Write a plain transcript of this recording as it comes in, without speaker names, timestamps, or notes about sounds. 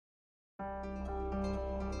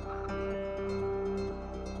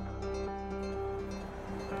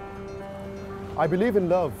I believe in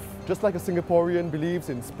love, just like a Singaporean believes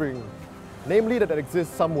in spring. Namely that it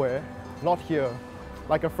exists somewhere, not here.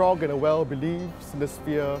 Like a frog in a well believes in the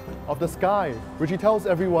sphere of the sky, which he tells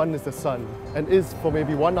everyone is the sun, and is for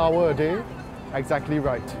maybe 1 hour a day, exactly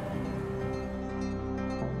right.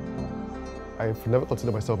 I've never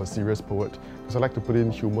considered myself a serious poet because I like to put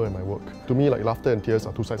in humour in my work. To me, like laughter and tears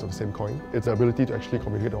are two sides of the same coin. It's the ability to actually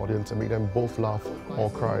communicate with the audience and make them both laugh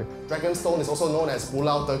or cry. Dragonstone is also known as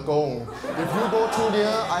Pulau Tekong. If you go too near,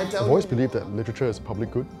 I tell you... I've always believed that literature is a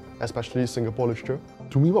public good, especially Singapore literature.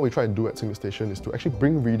 To me, what we try and do at Sing Station is to actually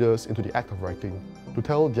bring readers into the act of writing, to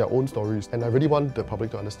tell their own stories. And I really want the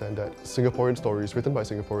public to understand that Singaporean stories written by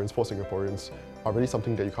Singaporeans for Singaporeans are really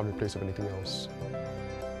something that you can't replace with anything else.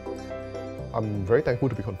 I'm very thankful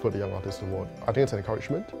to be conferred the Young Artist Award. I think it's an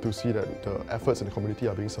encouragement to see that the efforts in the community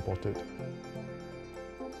are being supported.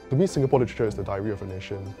 To me, Singapore literature is the diary of a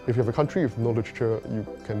nation. If you have a country with no literature, you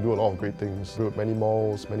can do a lot of great things. Build many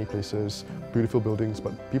malls, many places, beautiful buildings,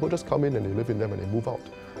 but people just come in and they live in them and they move out.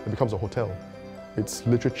 It becomes a hotel. It's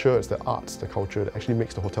literature, it's the arts, the culture that actually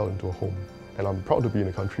makes the hotel into a home. And I'm proud to be in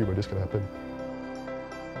a country where this can happen.